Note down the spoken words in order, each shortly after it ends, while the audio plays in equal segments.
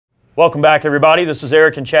Welcome back, everybody. This is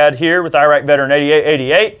Eric and Chad here with Iraq Veteran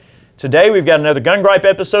 8888. Today we've got another Gun Gripe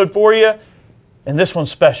episode for you, and this one's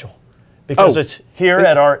special because it's here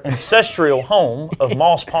at our ancestral home of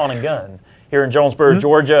Moss Pawn and Gun here in Jonesboro,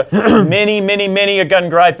 Georgia. Many a Gun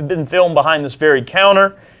Gripe have been filmed behind this very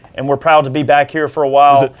counter, and we're proud to be back here for a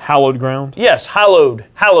while. Is it hallowed ground? Yes, hallowed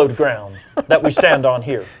ground that we stand on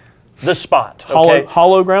here. This spot. Okay?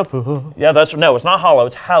 Hollow ground? Yeah, no, it's not hollow,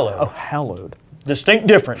 it's hallowed. Oh, hallowed. Distinct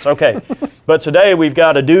difference, okay. But today we've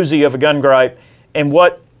got a doozy of a gun gripe, and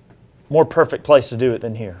what more perfect place to do it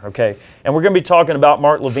than here, okay? And we're going to be talking about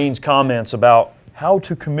Mark Levine's comments about how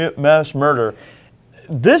to commit mass murder.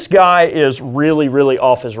 This guy is really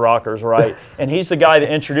off his rockers, right? And he's the guy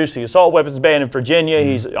that introduced the assault weapons ban in Virginia.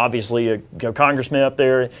 He's obviously a congressman up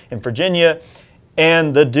there in Virginia.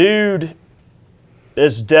 And the dude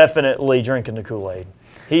is definitely drinking the Kool-Aid.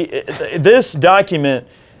 This document,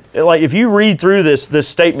 like if you read through this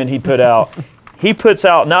statement he put out, he puts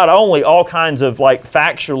out not only all kinds of like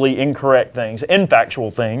factually incorrect things,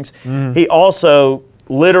 infactual things, he also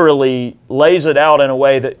literally lays it out in a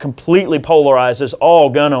way that completely polarizes all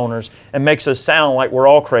gun owners and makes us sound like we're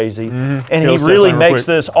all crazy. And he really makes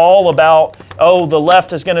this all about, oh, the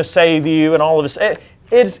left is going to save you and all of this.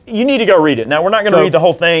 You need to go read it. Now, we're not going to read the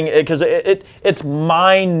whole thing because it's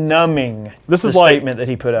mind-numbing, this statement that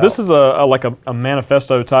he put out. This is like a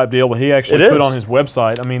manifesto type deal that he actually put on his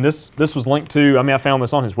website. I mean, this was linked to, I found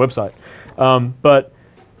this on his website. But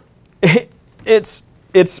it's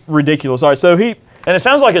ridiculous. All right, so and it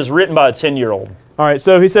sounds like it's written by a 10-year-old. All right,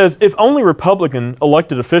 so he says, if only Republican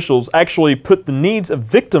elected officials actually put the needs of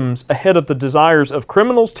victims ahead of the desires of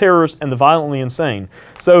criminals, terrorists, and the violently insane.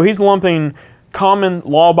 So he's lumping common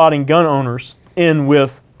law-abiding gun owners in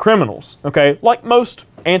with criminals, okay? Like most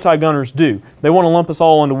anti-gunners do. They want to lump us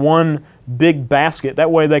all into one big basket.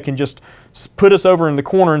 That way they can just put us over in the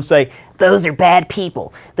corner and say, those are bad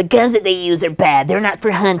people. The guns that they use are bad. They're not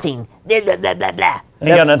for hunting. Blah, blah, blah, blah, blah.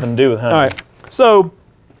 Ain't got nothing to do with hunting. All right. So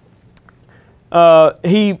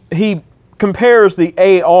he compares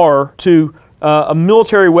the AR to a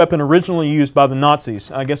military weapon originally used by the Nazis.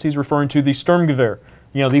 I guess he's referring to the Sturmgewehr,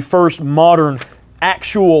 you know, the first modern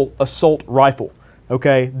actual assault rifle.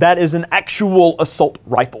 Okay, that is an actual assault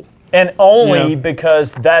rifle. And only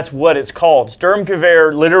because that's what it's called.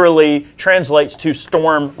 Sturmgewehr literally translates to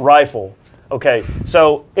storm rifle. Okay,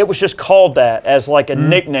 so it was just called that as like a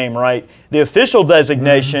nickname, right? The official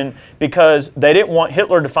designation, because they didn't want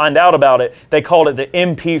Hitler to find out about it, they called it the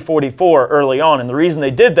MP-44 early on. And the reason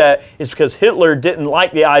they did that is because Hitler didn't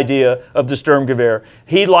like the idea of the Sturmgewehr.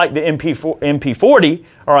 He liked the MP-40,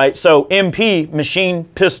 all right? So MP, machine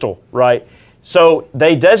pistol, right? So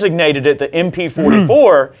they designated it the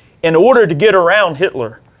MP-44 in order to get around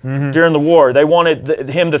Hitler. During the war. They wanted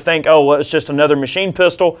him to think, oh, well, it's just another machine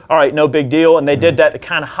pistol. All right, no big deal. And they did that to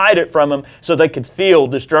kind of hide it from him so they could field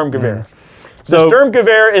the Sturmgewehr. So the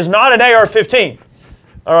Sturmgewehr is not an AR-15.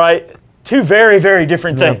 All right? Two very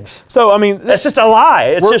different things. So, I mean, that's just a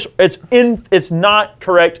lie. It's not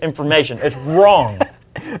correct information. It's wrong.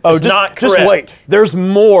 It's not correct. Just wait. There's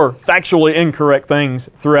more factually incorrect things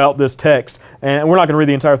throughout this text. And we're not going to read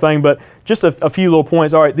the entire thing, but just a few little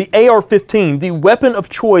points. All right, the AR-15, the weapon of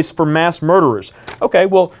choice for mass murderers. Okay,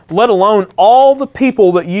 well, let alone all the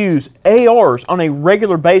people that use ARs on a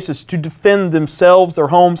regular basis to defend themselves, their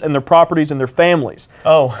homes, and their properties, and their families.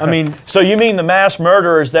 Oh, I mean, so you mean the mass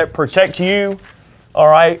murderers that protect you, all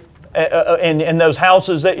right, in those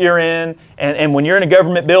houses that you're in, and when you're in a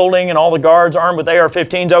government building and all the guards armed with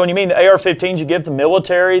AR-15s, oh, and you mean the AR-15s you give the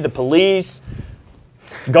military, the police,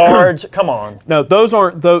 guards? Come on. No, those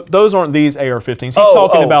aren't these AR-15s. He's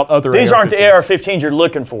talking about other AR-15s. These aren't the AR-15s you're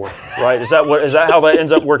looking for, right? Is that how that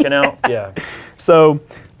ends up working out? Yeah. So,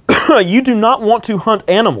 you do not want to hunt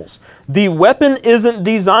animals. The weapon isn't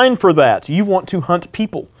designed for that. You want to hunt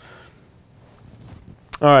people.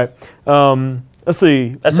 All right. Let's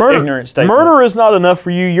see. That's an ignorant statement. Murder is not enough for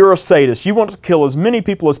you. You're a sadist. You want to kill as many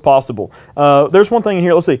people as possible. There's one thing in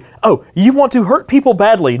here. Let's see. Oh, you want to hurt people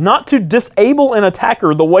badly, not to disable an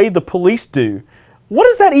attacker the way the police do. What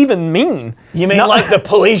does that even mean? You mean like the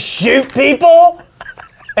police shoot people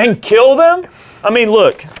and kill them? I mean,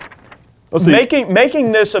 look.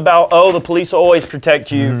 Making this about, oh, the police always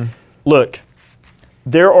protect you. Look,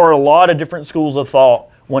 there are a lot of different schools of thought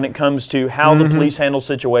when it comes to how the police handle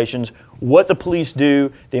situations, what the police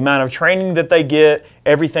do, the amount of training that they get,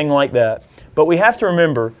 everything like that. But we have to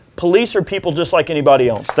remember, police are people just like anybody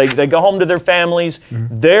else. They go home to their families.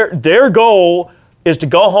 Their goal is to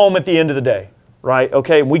go home at the end of the day, right?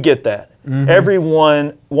 Okay, we get that.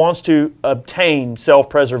 Everyone wants to obtain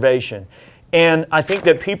self-preservation. And I think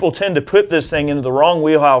that people tend to put this thing into the wrong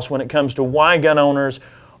wheelhouse when it comes to why gun owners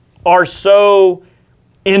are so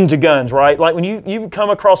into guns, right? Like when you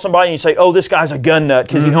come across somebody and you say, oh, this guy's a gun nut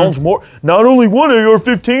because he owns more, not only one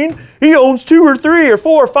AR-15, he owns 2 or 3 or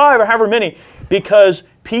 4 or 5 or however many, because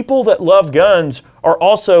people that love guns are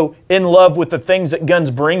also in love with the things that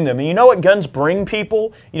guns bring them. And you know what guns bring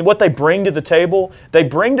people? You know what they bring to the table? They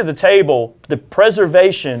bring to the table the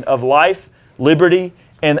preservation of life, liberty,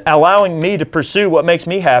 and allowing me to pursue what makes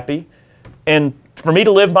me happy and for me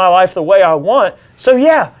to live my life the way I want. So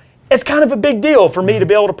yeah, it's kind of a big deal for me to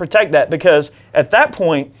be able to protect that, because at that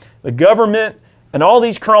point, the government and all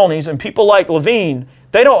these cronies and people like Levine,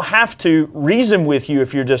 they don't have to reason with you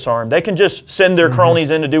if you're disarmed. They can just send their cronies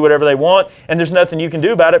in to do whatever they want, and there's nothing you can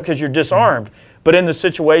do about it because you're disarmed. But in the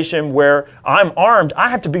situation where I'm armed, I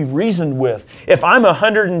have to be reasoned with. If I'm a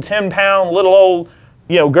 110-pound little old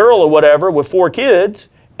girl or whatever with 4 kids,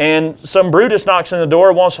 and some Brutus knocks on the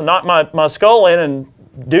door, wants to knock my skull in and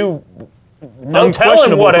do no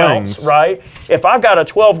telling what else, right? If I've got a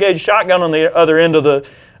 12-gauge shotgun on the other end of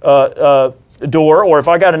the door, or if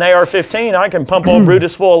I got an AR-15, I can pump on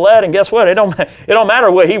Brutus full of lead, and guess what? It don't matter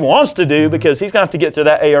what he wants to do, because he's going to have to get to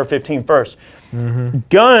that AR-15 first.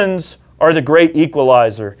 Guns are the great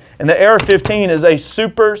equalizer, and the AR-15 is a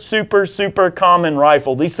super, super, super common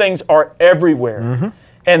rifle. These things are everywhere,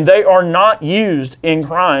 and they are not used in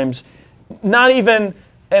crimes, not even.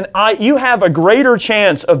 And you have a greater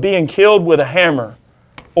chance of being killed with a hammer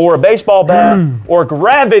or a baseball bat or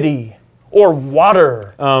gravity or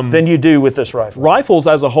water than you do with this rifle. Rifles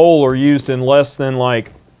as a whole are used in less than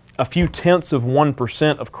like a few tenths of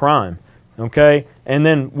 1% of crime, okay? And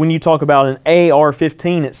then when you talk about an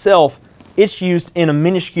AR-15 itself, it's used in a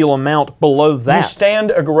minuscule amount below that. You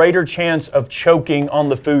stand a greater chance of choking on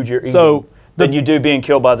the food you're eating than you do being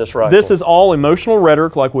killed by this rifle. This is all emotional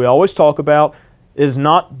rhetoric, like we always talk about. Is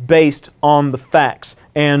not based on the facts.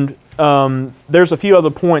 And there's a few other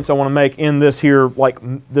points I want to make in this here, like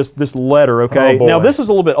this letter, okay? Oh, now, this is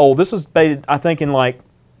a little bit old. This was dated, I think, in like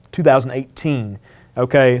 2018,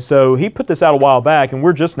 okay? So he put this out a while back, and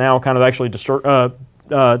we're just now kind of actually distributing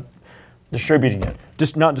it.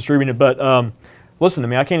 Just not distributing it, but listen to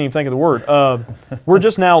me, I can't even think of the word. We're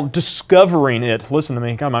just now discovering it. Listen to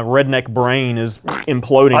me, God, my redneck brain is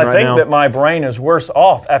imploding right now. I think that my brain is worse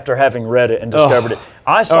off after having read it and discovered it.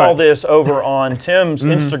 I saw this over on Tim's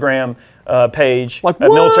Instagram page, like,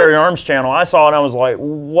 at Military Arms Channel. I saw it and I was like,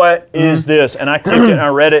 what is this? And I clicked it and I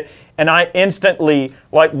read it, and I instantly,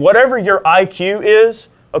 like, whatever your IQ is,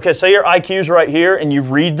 okay, say your IQ is right here and you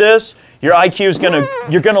read this, your IQ is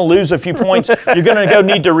you're gonna lose a few points. You're gonna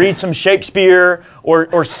need to read some Shakespeare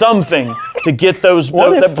or something to get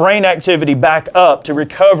the brain activity back up to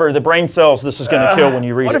recover the brain cells this is gonna kill when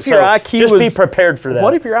you read it. What if your IQ just be prepared for that.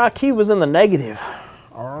 What if your IQ was in the negative?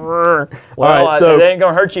 Well, so it ain't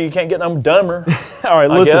gonna hurt you. You can't get no dumber. All right,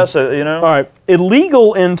 listen. I guess, All right,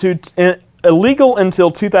 illegal until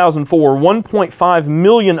 2004. 1.5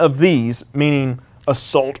 million of these, meaning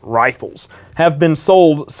assault rifles, have been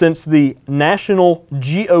sold since the national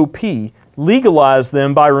GOP legalized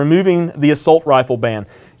them by removing the assault rifle ban.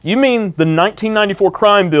 You mean the 1994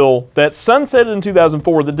 crime bill that sunsetted in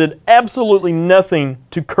 2004 that did absolutely nothing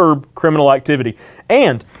to curb criminal activity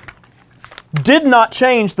and did not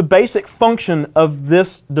change the basic function of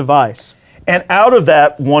this device. And out of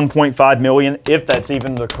that 1.5 million, if that's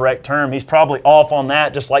even the correct term, he's probably off on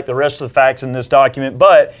that, just like the rest of the facts in this document,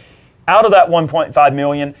 but out of that 1.5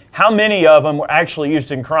 million, how many of them were actually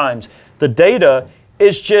used in crimes? The data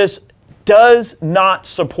does not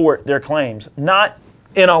support their claims, not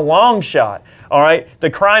in a long shot. All right, the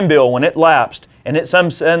crime bill, when it lapsed and it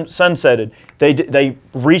sunsetted, they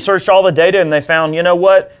researched all the data and they found, you know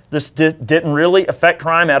what, this didn't really affect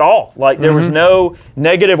crime at all. Like there was no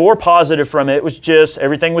negative or positive from it. It was just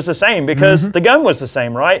everything was the same because the gun was the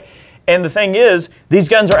same, right? And the thing is, these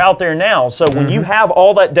guns are out there now. So when you have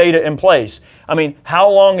all that data in place, I mean, how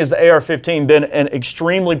long has the AR-15 been an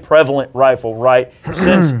extremely prevalent rifle, right?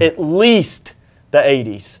 Since at least the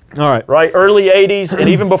 80s. All right. Right? Early 80s and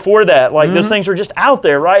even before that. Like those things were just out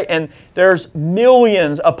there, right? And there's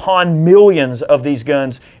millions upon millions of these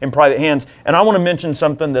guns in private hands. And I want to mention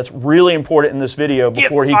something that's really important in this video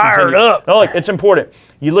before he continues. No, look, it's important.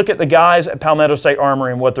 You look at the guys at Palmetto State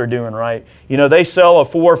Armory and what they're doing, right? You know, they sell a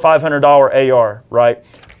 $400 or $500 AR, right?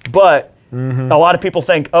 But a lot of people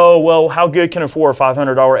think, oh, well, how good can a $400 or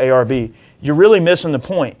 $500 AR be? You're really missing the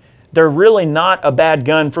point. they're really not a bad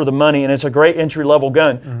gun for the money, and it's a great entry-level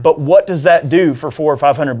gun. But what does that do for $400 or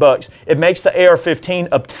 $500? It makes the AR-15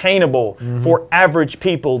 obtainable for average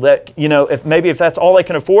people that, you know, if that's all they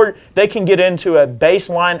can afford, they can get into a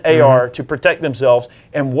baseline AR to protect themselves.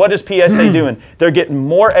 And what is PSA doing? They're getting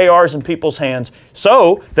more ARs in people's hands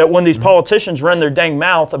so that when these politicians run their dang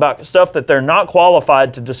mouth about stuff that they're not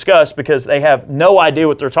qualified to discuss because they have no idea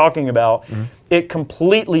what they're talking about, it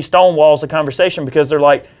completely stonewalls the conversation because they're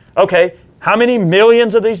like, okay, how many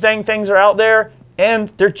millions of these dang things are out there? And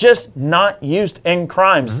they're just not used in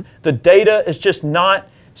crimes. The data is just not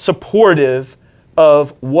supportive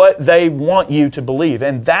of what they want you to believe.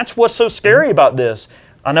 And that's what's so scary about this.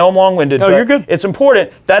 I know I'm long-winded, but you're good. It's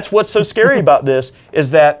important. That's what's so scary about this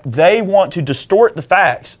is that they want to distort the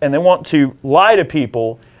facts and they want to lie to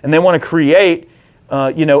people and they want to create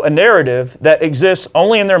a narrative that exists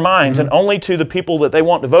only in their minds and only to the people that they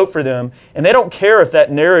want to vote for them. And they don't care if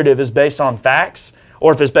that narrative is based on facts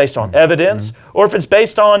or if it's based on evidence or if it's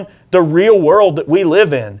based on the real world that we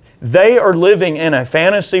live in. They are living in a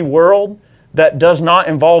fantasy world that does not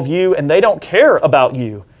involve you, and they don't care about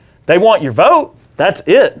you. They want your vote. That's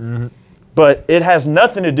it. But it has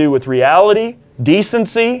nothing to do with reality,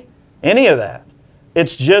 decency, any of that.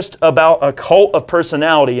 It's just about a cult of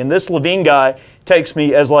personality. And this Levine guy takes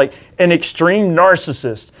me as like an extreme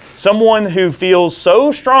narcissist, someone who feels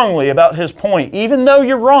so strongly about his point, even though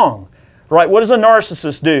you're wrong, right? What does a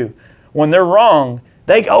narcissist do? When they're wrong,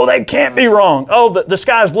 they go, oh, they can't be wrong. Oh, the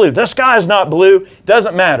sky's blue. The sky's not blue.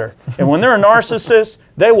 Doesn't matter. And when they're a narcissist,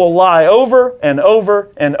 they will lie over and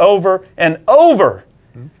over and over and over.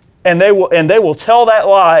 And they will tell that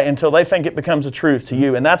lie until they think it becomes a truth to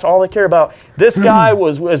you. And that's all they care about. This guy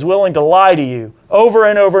was willing to lie to you over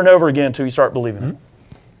and over and over again until you start believing it.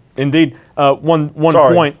 Indeed. One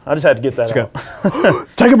Sorry, point. I just had to get that out.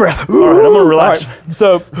 Take a breath. All right, I'm going to relax. All right.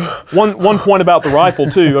 So one point about the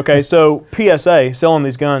rifle too. Okay, so PSA selling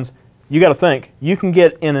these guns, you got to think you can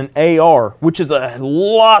get in an AR, which is a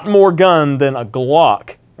lot more gun than a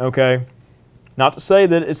Glock. Okay. Not to say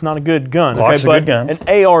that it's not a good gun, Glock's okay, a good gun.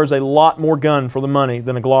 An AR is a lot more gun for the money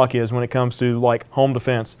than a Glock is when it comes to like home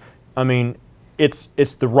defense. I mean, it's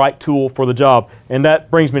the right tool for the job, and that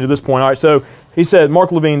brings me to this point. All right, so he said,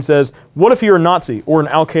 Mark Levine says, what if you're a Nazi or an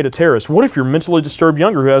Al-Qaeda terrorist? What if you're a mentally disturbed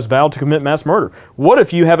younger who has vowed to commit mass murder? What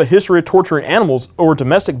if you have a history of torturing animals or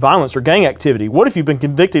domestic violence or gang activity? What if you've been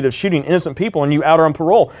convicted of shooting innocent people and you out on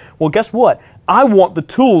parole? Well, guess what? I want the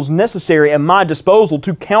tools necessary at my disposal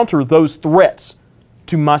to counter those threats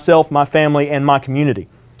to myself, my family, and my community.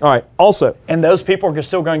 All right, also. And those people are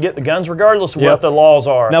still going to get the guns regardless of what the laws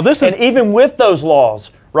are. Now this is, and even with those laws,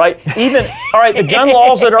 right? Even, all right, the gun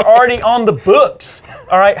laws that are already on the books,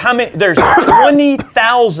 all right, how many? There's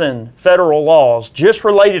 20,000 federal laws just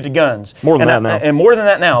related to guns. More than that now. And more than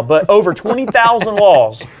that now, but over 20,000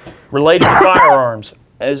 laws related to firearms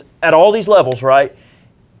at all these levels, right?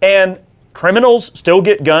 And criminals still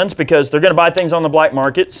get guns because they're going to buy things on the black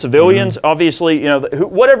market. Civilians, obviously, you know,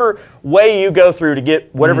 whatever way you go through to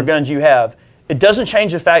get whatever guns you have, it doesn't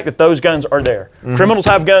change the fact that those guns are there. Criminals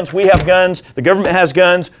have guns, we have guns, the government has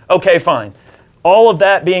guns, okay, fine. All of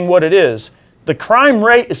that being what it is, the crime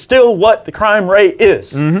rate is still what the crime rate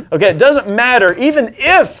is. Okay, it doesn't matter, even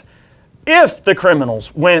if the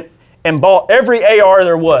criminals went and bought every AR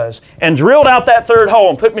there was and drilled out that third hole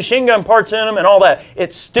and put machine gun parts in them and all that,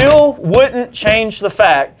 it still wouldn't change the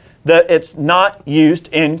fact that it's not used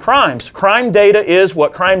in crimes. Crime data is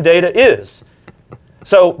what crime data is.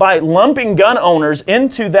 So by lumping gun owners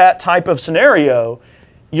into that type of scenario,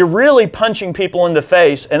 you're really punching people in the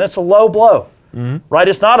face, and it's a low blow. Right?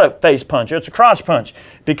 It's not a face punch, it's a crotch punch,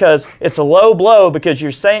 because it's a low blow because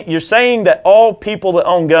you're saying that all people that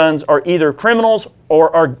own guns are either criminals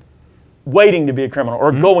or are waiting to be a criminal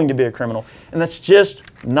or going to be a criminal. And that's just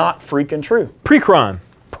not freaking true. pre-crime.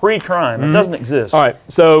 Pre-crime. It doesn't exist. All right,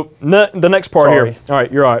 so the next part Sorry. here. All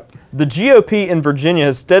right, you're all right. The GOP in Virginia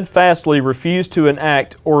has steadfastly refused to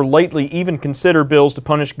enact or lately even consider bills to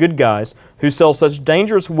punish good guys who sell such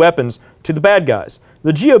dangerous weapons to the bad guys.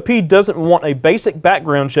 The GOP doesn't want a basic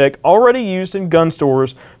background check already used in gun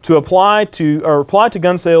stores to apply to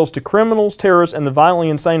gun sales to criminals, terrorists, and the violently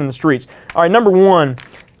insane in the streets. All right, number one,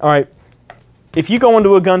 all right, if you go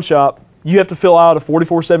into a gun shop, you have to fill out a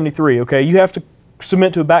 4473, okay? You have to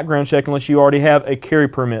submit to a background check unless you already have a carry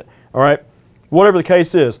permit, all right? Whatever the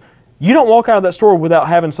case is. You don't walk out of that store without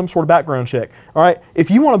having some sort of background check, all right? If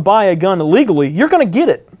you want to buy a gun illegally, you're going to get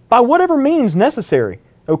it by whatever means necessary,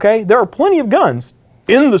 okay? There are plenty of guns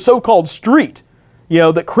in the so-called street, you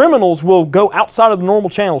know, that criminals will go outside of the normal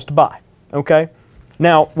channels to buy, okay?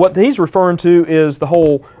 Now, what he's referring to is the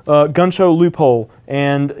whole gun show loophole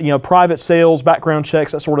and private sales, background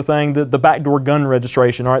checks, that sort of thing, the backdoor gun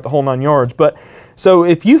registration, all right, the whole 9 yards. But so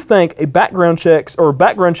if you think background checks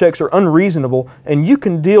are unreasonable and you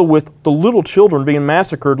can deal with the little children being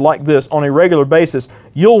massacred like this on a regular basis,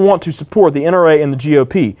 you'll want to support the NRA and the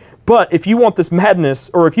GOP. But if you want this madness,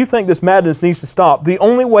 or if you think this madness needs to stop, the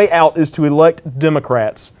only way out is to elect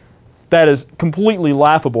Democrats. That is completely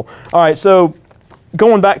laughable. All right, so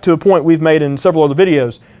going back to a point we've made in several other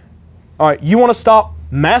videos, all right, you want to stop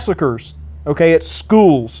massacres, okay, at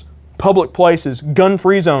schools, public places,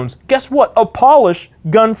 gun-free zones. Guess what? Abolish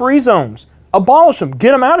gun-free zones. Abolish them.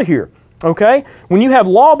 Get them out of here, okay? When you have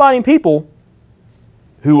law-abiding people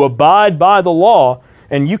who abide by the law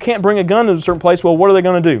and you can't bring a gun to a certain place, well, what are they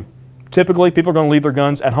going to do? Typically, people are going to leave their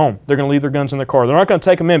guns at home. They're going to leave their guns in their car. They're not going to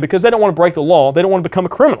take them in because they don't want to break the law. They don't want to become a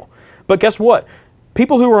criminal. But guess what?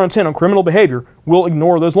 People who are intent on criminal behavior will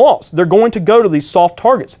ignore those laws. They're going to go to these soft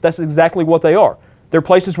targets. That's exactly what they are. They're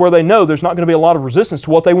places where they know there's not going to be a lot of resistance to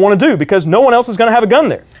what they want to do because no one else is going to have a gun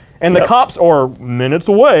there. And the cops are minutes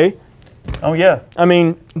away. Oh, yeah. I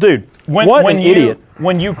mean, dude, what an idiot.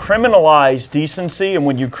 When you criminalize decency and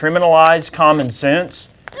when you criminalize common sense,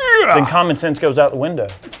 then common sense goes out the window.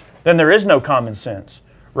 Then there is no common sense,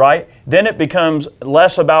 right? Then it becomes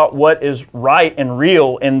less about what is right and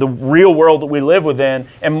real in the real world that we live within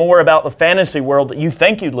and more about the fantasy world that you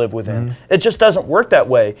think you live within. It just doesn't work that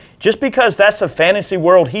way. Just because that's the fantasy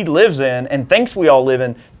world he lives in and thinks we all live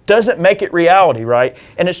in doesn't make it reality, right?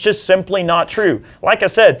 And it's just simply not true. Like I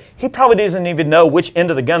said, he probably doesn't even know which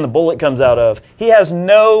end of the gun the bullet comes out of. He has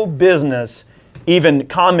no business even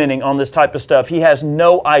commenting on this type of stuff. He has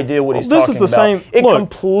no idea what he's talking about. It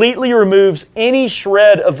completely removes any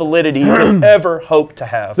shred of validity he could ever hope to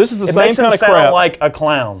have. This is the same kind of crap. Sound like a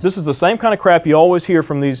clown. This is the same kind of crap you always hear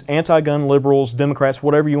from these anti-gun liberals, Democrats,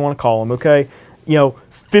 whatever you want to call them, okay?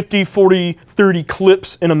 50, 40, 30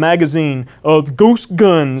 clips in a magazine of ghost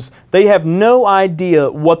guns. They have no idea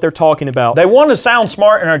what they're talking about. They want to sound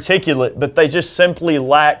smart and articulate, but they just simply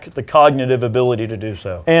lack the cognitive ability to do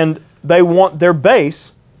so. And they want their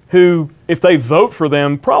base, who, if they vote for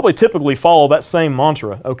them, probably typically follow that same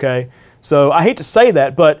mantra, okay? So I hate to say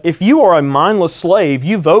that, but if you are a mindless slave,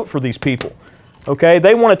 you vote for these people, okay?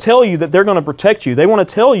 They want to tell you that they're going to protect you. They want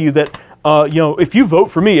to tell you that, if you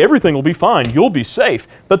vote for me, everything will be fine. You'll be safe.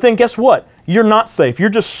 But then guess what? You're not safe. You're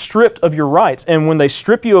just stripped of your rights. And when they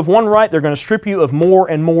strip you of one right, they're going to strip you of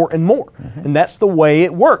more and more and more. And that's the way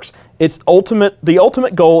it works. The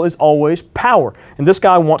ultimate goal is always power. And this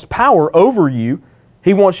guy wants power over you.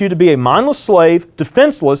 He wants you to be a mindless slave,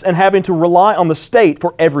 defenseless, and having to rely on the state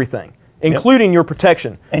for everything, including your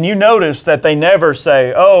protection. And you notice that they never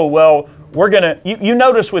say, oh, well, we're going to, you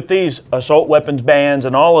notice with these assault weapons bans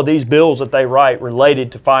and all of these bills that they write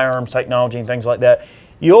related to firearms technology and things like that,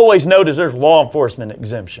 you always notice there's law enforcement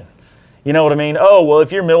exemption. You know what I mean? Oh, well,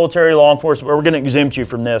 if you're military law enforcement, we're going to exempt you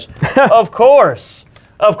from this. Of course.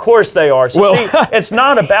 Of course they are. So see, it's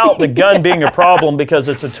not about the gun being a problem because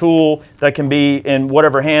it's a tool that can be in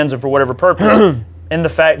whatever hands and for whatever purpose. And the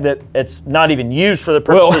fact that it's not even used for the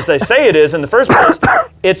purposes they say it is in the first place.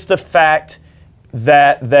 It's the fact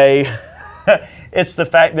that they... It's the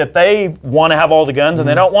fact that they want to have all the guns and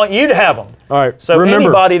they don't want you to have them. All right. So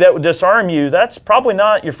anybody that would disarm you, that's probably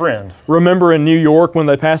not your friend. Remember in New York when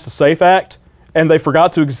they passed the SAFE Act and they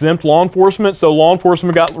forgot to exempt law enforcement, so law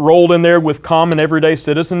enforcement got rolled in there with common everyday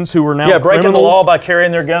citizens who were now breaking the law by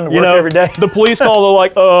carrying their gun to work every day. The police call, they're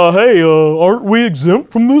like, hey, aren't we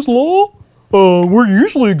exempt from this law? We're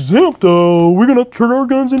usually exempt. We're going to turn our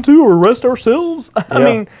guns into or arrest ourselves. I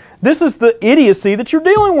mean, this is the idiocy that you're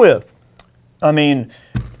dealing with. I mean,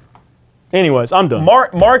 anyways, I'm done.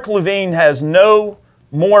 Mark Levine has no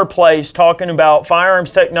more place talking about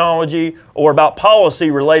firearms technology or about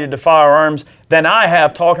policy related to firearms than I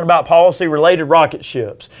have talking about policy related rocket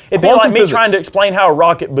ships. It'd be like me trying to explain how a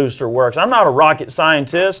rocket booster works. I'm not a rocket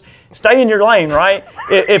scientist. Stay in your lane, right?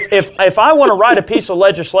 If I want to write a piece of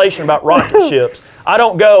legislation about rocket ships, I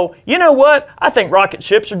don't go, you know what? I think rocket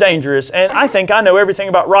ships are dangerous, and I think I know everything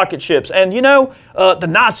about rocket ships. And you know, the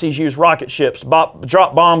Nazis use rocket ships to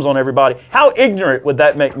drop bombs on everybody. How ignorant would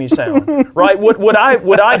that make me sound, right? Would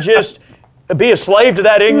I just be a slave to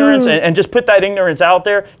that ignorance and just put that ignorance out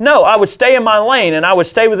there? No, I would stay in my lane, and I would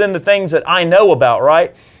stay within the things that I know about,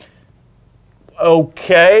 right?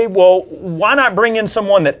 Okay, well, why not bring in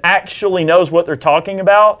someone that actually knows what they're talking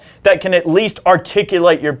about, that can at least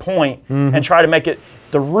articulate your point and try to make it.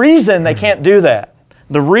 The reason they can't do that,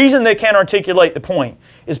 the reason they can't articulate the point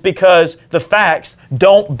is because the facts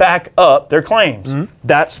don't back up their claims.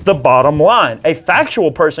 That's the bottom line. A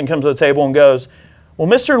factual person comes to the table and goes, well,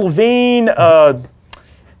 Mr. Levine,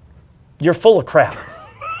 you're full of crap.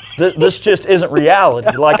 This just isn't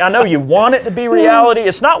reality. Like, I know you want it to be reality.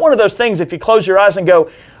 It's not one of those things if you close your eyes and go,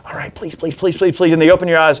 all right, please, please, please, please, please, and they open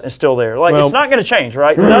your eyes and it's still there. Like, it's not going to change,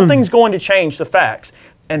 right? Nothing's going to change the facts.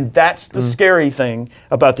 And that's the scary thing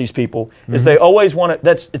about these people, is they always want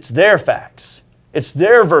it, it's their facts. It's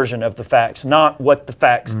their version of the facts, not what the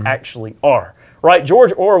facts actually are, right?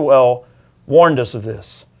 George Orwell warned us of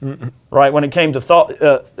this. Right, when it came to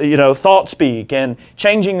thought speak and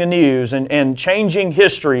changing the news and changing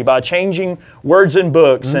history by changing words in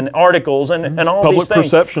books and articles and all public these things.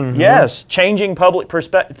 Perception. Yes, changing public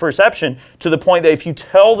perception to the point that if you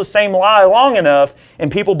tell the same lie long enough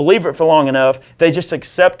and people believe it for long enough, they just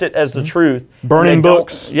accept it as the truth. Burning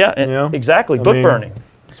books. Yeah, exactly. Book burning.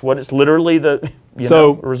 It's what it's literally the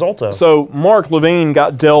result of. So Mark Levine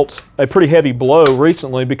got dealt a pretty heavy blow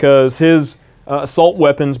recently because his assault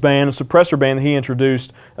weapons ban, a suppressor ban that he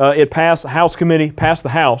introduced, it passed the House committee, passed the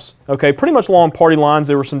House, okay, pretty much along party lines.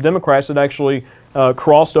 There were some Democrats that actually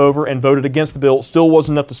crossed over and voted against the bill. It still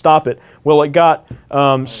wasn't enough to stop it. Well, it got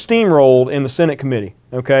steamrolled in the Senate committee,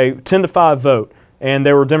 okay, 10-5 vote, and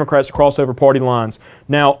there were Democrats that crossed over party lines.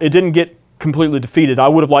 Now, it didn't get completely defeated. I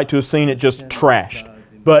would have liked to have seen it just trashed,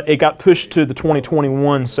 but it got pushed to the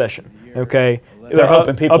 2021 session, okay. They're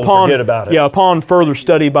hoping people forget about it. Yeah, upon further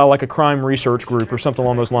study by like a crime research group or something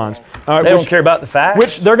along those lines. They don't care about the facts?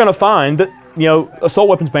 Which they're going to find that, assault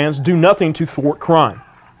weapons bans do nothing to thwart crime.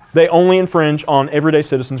 They only infringe on everyday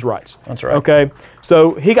citizens' rights. That's right. Okay,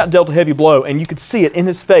 so he got dealt a heavy blow, and you could see it in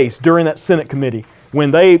his face during that Senate committee.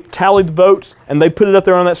 When they tallied the votes and they put it up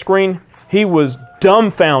there on that screen, he was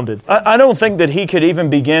dumbfounded. I don't think that he could even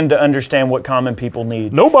begin to understand what common people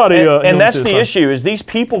need. Nobody. And that's the issue, is these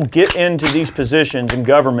people get into these positions in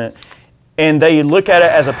government and they look at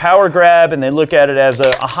it as a power grab and they look at it as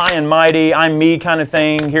a high and mighty, I'm me kind of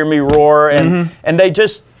thing, hear me roar. And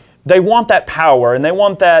they want that power and they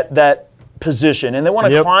want that position and they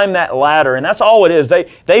want to climb that ladder, and that's all it is.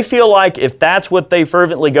 They feel like if that's what they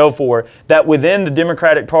fervently go for, that within the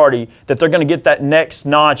Democratic Party that they're going to get that next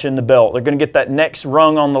notch in the belt, they're going to get that next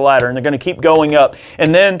rung on the ladder, and they're going to keep going up.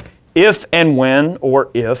 And then if and when, or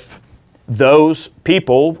if those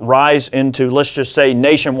people rise into, let's just say,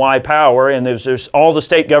 nationwide power, and there's all the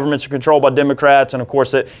state governments are controlled by Democrats, and of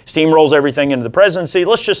course that steamrolls everything into the presidency.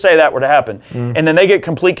 Let's just say that were to happen. And then they get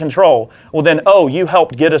complete control. Well then, oh, you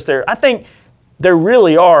helped get us there. I think they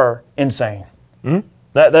really are insane.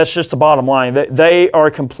 That's just the bottom line. They are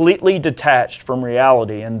completely detached from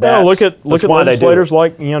reality, and that's, look at why legislators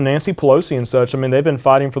like Nancy Pelosi and such. I mean, they've been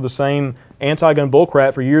fighting for the same anti-gun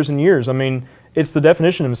bullcrap for years and years. I mean, it's the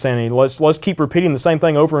definition of insanity. Let's keep repeating the same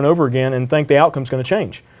thing over and over again and think the outcome's going to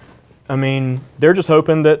change. I mean, they're just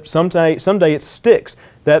hoping that someday it sticks,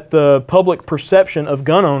 that the public perception of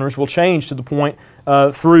gun owners will change to the point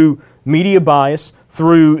through media bias,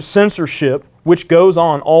 through censorship, which goes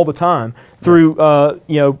on all the time, through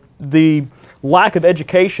the lack of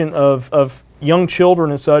education of young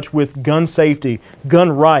children and such with gun safety,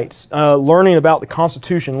 gun rights, learning about the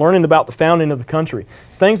Constitution, learning about the founding of the country.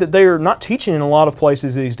 It's things that they are not teaching in a lot of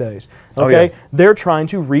places these days. Okay, they're trying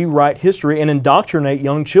to rewrite history and indoctrinate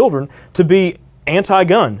young children to be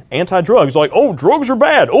anti-gun, anti-drugs. Like, oh, drugs are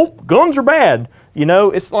bad. Oh, guns are bad.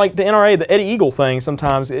 It's like the NRA, the Eddie Eagle thing.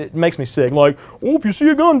 Sometimes it makes me sick. Like, oh, if you see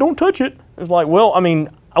a gun, don't touch it. It's like, well, I mean,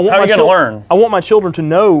 I want I want my children to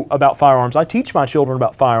know about firearms. I teach my children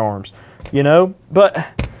about firearms.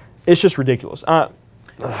 But it's just ridiculous.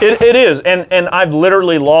 It is, and I've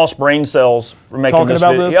literally lost brain cells from making this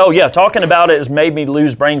video. This? Oh yeah, talking about it has made me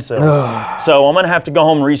lose brain cells. So I'm gonna have to go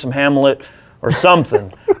home and read some Hamlet or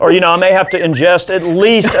something. Or I may have to ingest at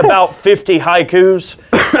least about 50 haikus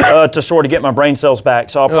to sort of get my brain cells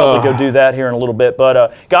back. So I'll probably go do that here in a little bit.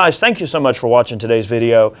 But guys, thank you so much for watching today's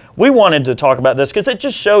video. We wanted to talk about this because it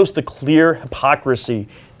just shows the clear hypocrisy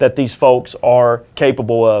that these folks are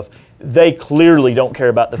capable of. They clearly don't care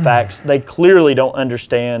about the facts. They clearly don't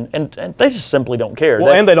understand, and they just simply don't care.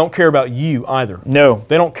 Well, and they don't care about you either. No.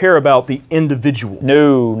 They don't care about the individual.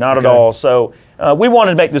 No, not at all. So we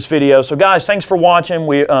wanted to make this video. So guys, thanks for watching.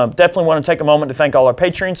 We definitely want to take a moment to thank all our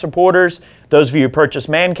Patreon supporters, those of you who purchased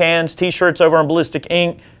man cans, t-shirts over on Ballistic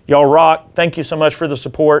Ink. Y'all rock. Thank you so much for the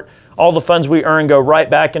support. All the funds we earn go right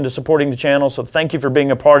back into supporting the channel, so thank you for being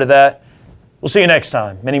a part of that. We'll see you next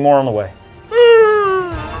time. Many more on the way.